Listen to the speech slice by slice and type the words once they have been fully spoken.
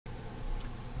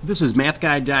This is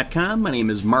MathGuide.com. My name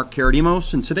is Mark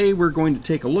Karadimos, and today we're going to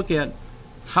take a look at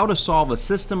how to solve a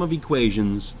system of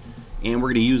equations, and we're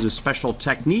going to use a special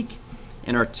technique,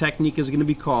 and our technique is going to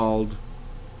be called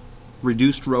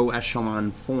reduced row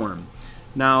echelon form.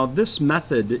 Now this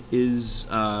method is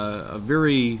a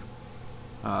very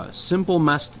simple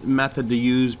method to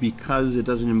use because it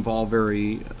doesn't involve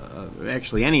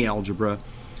actually any algebra,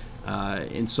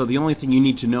 and so the only thing you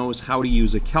need to know is how to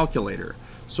use a calculator.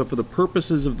 So for the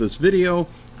purposes of this video,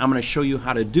 I'm going to show you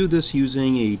how to do this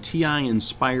using a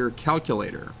TI-nSpire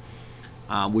calculator,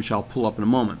 which I'll pull up in a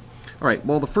moment. Alright,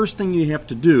 well the first thing you have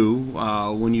to do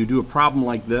when you do a problem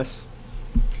like this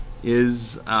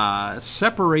is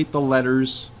separate the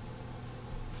letters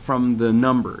from the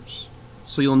numbers.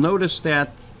 So you'll notice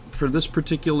that for this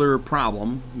particular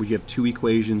problem, we have two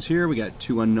equations here, we got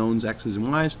two unknowns, x's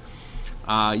and y's.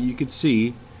 You could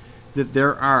see that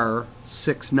there are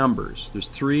 6 numbers. There's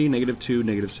 3, -2,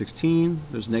 -16,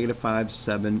 there's -5,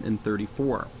 7, and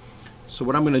 34. So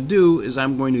what I'm going to do is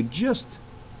I'm going to just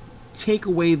take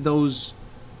away those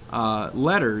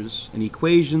letters and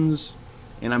equations,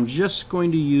 and I'm just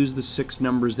going to use the 6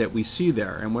 numbers that we see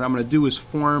there. And what I'm going to do is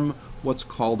form what's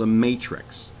called a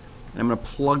matrix. And I'm going to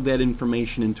plug that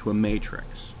information into a matrix.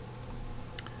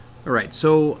 Alright,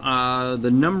 so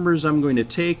the numbers I'm going to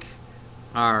take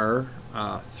are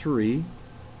 3,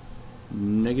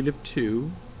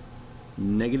 -2,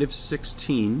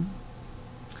 -16.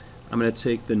 I'm going to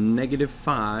take the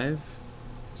 -5,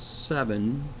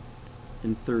 7,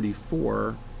 and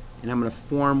 34, and I'm going to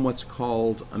form what's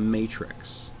called a matrix.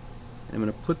 And I'm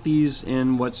going to put these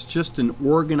in what's just an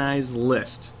organized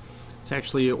list. It's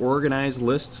actually an organized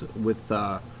list with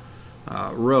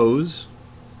rows,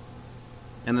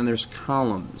 and then there's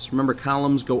columns. Remember,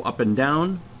 columns go up and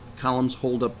down. Columns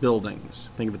hold up buildings.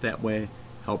 Think of it that way,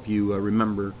 help you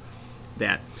remember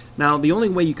that. Now the only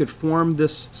way you could form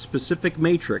this specific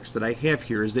matrix that I have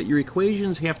here is that your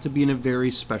equations have to be in a very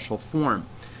special form.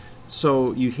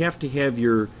 So you have to have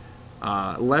your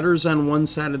letters on one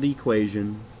side of the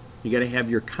equation, you got to have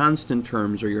your constant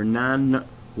terms or your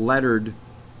non-lettered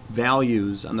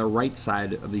values on the right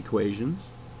side of the equations.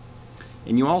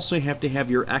 And you also have to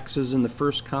have your x's in the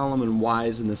first column and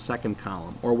y's in the second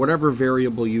column, or whatever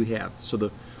variable you have. So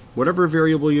whatever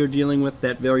variable you're dealing with,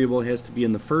 that variable has to be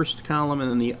in the first column, and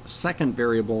then the second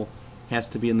variable has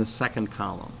to be in the second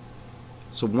column.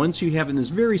 So once you have it in this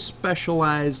very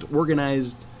specialized,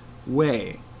 organized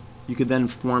way, you could then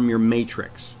form your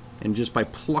matrix, and just by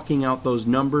plucking out those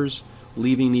numbers,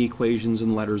 leaving the equations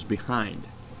and letters behind.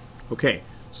 Okay,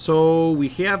 so we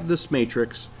have this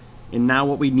matrix. And now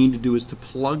what we need to do is to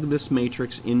plug this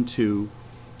matrix into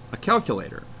a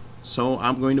calculator. So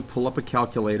I'm going to pull up a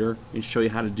calculator and show you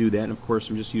how to do that. And of course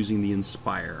I'm just using the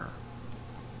nSpire.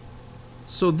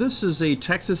 So this is a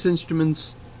Texas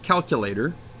Instruments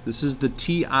calculator. This is the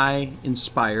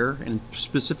TI-nSpire, and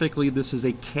specifically this is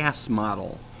a CAS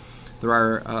model. There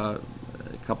are a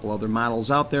couple other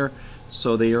models out there,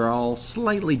 so they are all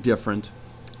slightly different.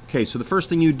 Okay, so the first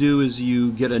thing you do is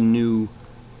you get a new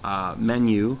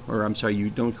menu, or I'm sorry, you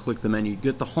don't click the menu, you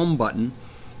get the home button,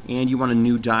 and you want a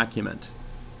new document.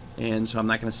 And so I'm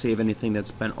not going to save anything that's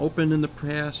been opened in the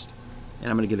past, and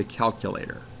I'm going to get a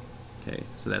calculator. Okay,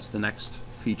 so that's the next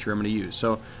feature I'm going to use.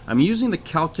 So I'm using the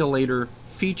calculator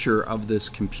feature of this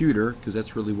computer, because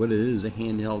that's really what it is, a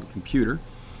handheld computer.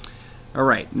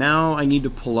 Alright, now I need to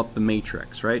pull up the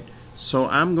matrix, right? So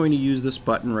I'm going to use this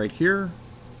button right here,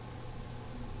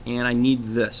 and I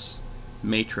need this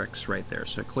matrix right there.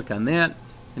 So I click on that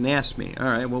and ask me,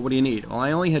 alright, well, what do you need? Well,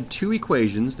 I only had 2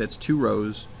 equations, that's 2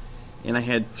 rows, and I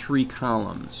had 3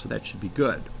 columns, so that should be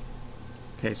good.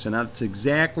 Okay, so now it's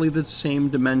exactly the same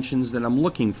dimensions that I'm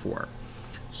looking for.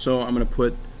 So I'm going to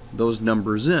put those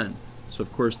numbers in. So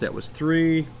of course that was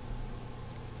 3.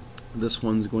 This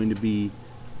one's going to be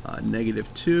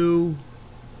 -2.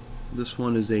 This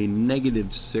one is a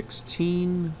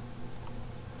 -16.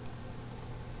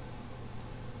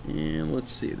 And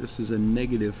let's see, this is a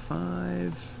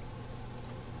 -5.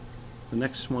 The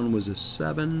next one was a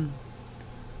 7.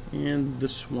 And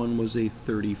this one was a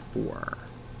 34.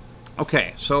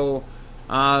 Okay, so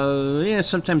yeah,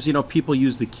 sometimes people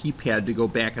use the keypad to go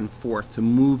back and forth to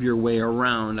move your way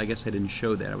around. I guess I didn't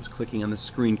show that. I was clicking on the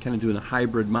screen, kind of doing a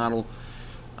hybrid model,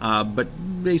 but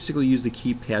basically use the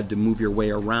keypad to move your way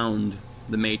around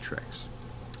the matrix.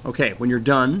 Okay, when you're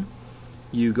done,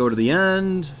 you go to the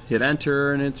end, hit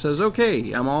enter, and it says,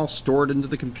 okay, I'm all stored into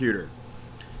the computer.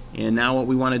 And now what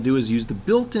we want to do is use the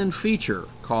built-in feature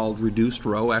called reduced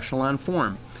row echelon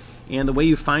form. And the way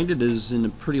you find it is in a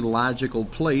pretty logical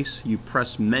place. You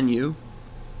press menu,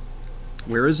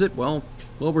 Where is it? Well,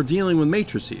 we're dealing with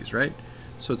matrices, right?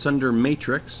 So it's under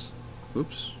Matrix.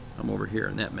 Oops, I'm over here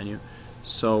in that menu.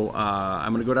 So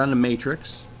I'm going to go down to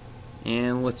Matrix,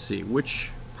 and let's see, which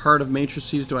part of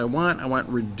matrices do I want? I want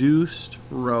reduced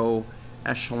row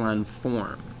echelon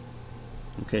form.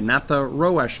 Okay, not the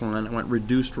row echelon, I want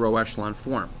reduced row echelon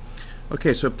form.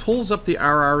 Okay, so it pulls up the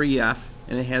RREF,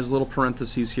 and it has little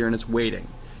parentheses here, and it's waiting.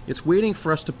 It's waiting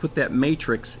for us to put that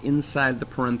matrix inside the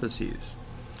parentheses.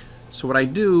 So what I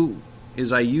do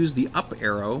is I use the up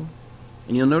arrow,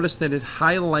 and you'll notice that it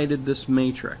highlighted this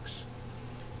matrix.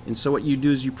 And so what you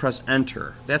do is you press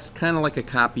enter. That's kind of like a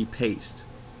copy paste.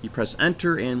 You press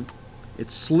enter and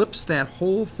it slips that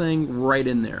whole thing right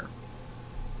in there.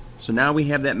 So now we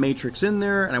have that matrix in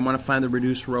there, and I want to find the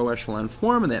reduced row echelon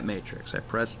form of that matrix. I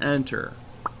press enter.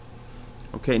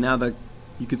 Okay, now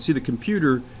you can see the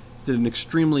computer did an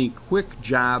extremely quick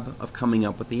job of coming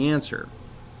up with the answer.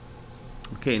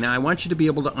 Okay, now I want you to be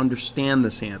able to understand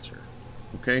this answer.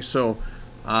 Okay, so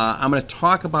I'm going to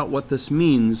talk about what this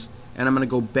means, and I'm going to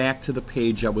go back to the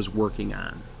page I was working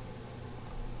on.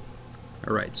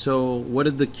 Alright, so what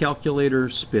did the calculator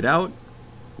spit out?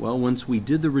 Well, once we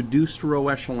did the reduced row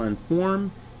echelon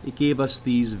form, it gave us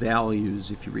these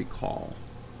values, if you recall.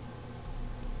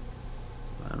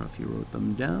 I don't know if you wrote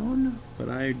them down, but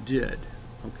I did.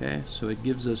 Okay, so it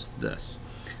gives us this.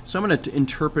 So I'm going to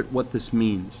interpret what this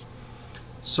means.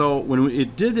 So when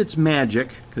it did its magic,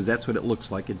 because that's what it looks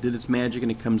like, it did its magic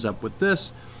and it comes up with this,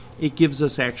 it gives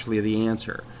us actually the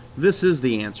answer. This is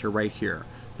the answer right here.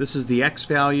 This is the x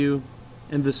value,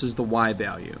 and this is the y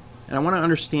value. And I want to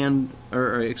understand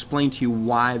or explain to you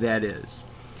why that is.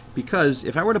 Because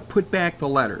if I were to put back the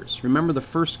letters, remember the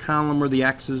first column were the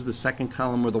x's, the second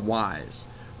column were the y's.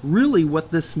 Really what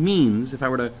this means, if I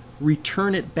were to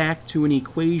return it back to an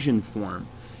equation form,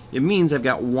 it means I've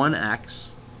got one x,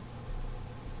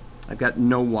 I've got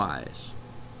no y's.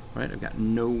 Right? I've got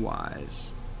no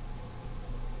y's.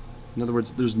 In other words,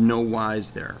 there's no y's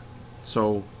there.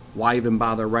 So why even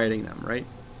bother writing them, right?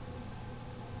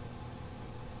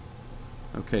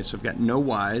 Okay, so I've got no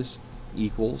y's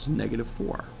equals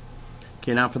 -4.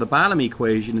 Okay, now for the bottom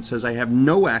equation, it says I have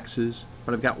no x's,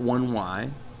 but I've got one y,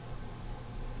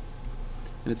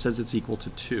 and it says it's equal to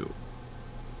 2.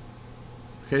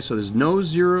 Okay, so there's no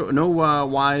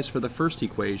y's for the first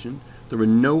equation. There were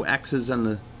no x's on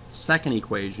the second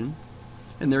equation,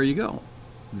 and there you go.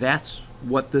 That's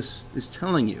what this is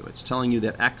telling you. It's telling you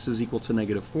that x is equal to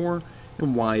 -4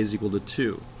 and y is equal to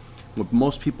 2. What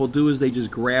most people do is they just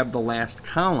grab the last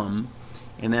column,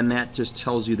 and then that just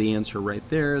tells you the answer right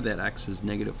there, that x is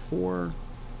 -4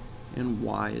 and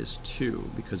y is 2,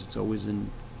 because it's always in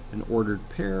an ordered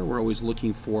pair. We're always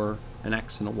looking for an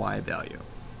x and a y value.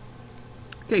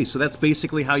 Okay, so that's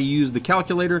basically how you use the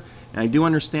calculator, and I do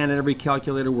understand that every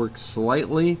calculator works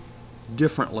slightly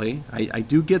differently. I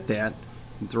do get that.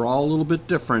 They're all a little bit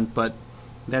different, but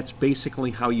that's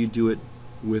basically how you do it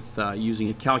with using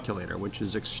a calculator, which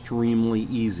is extremely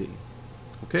easy.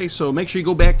 Okay, so make sure you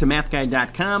go back to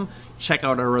mathguide.com, check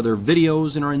out our other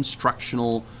videos and our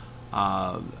instructional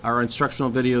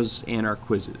videos and our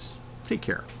quizzes. Take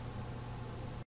care.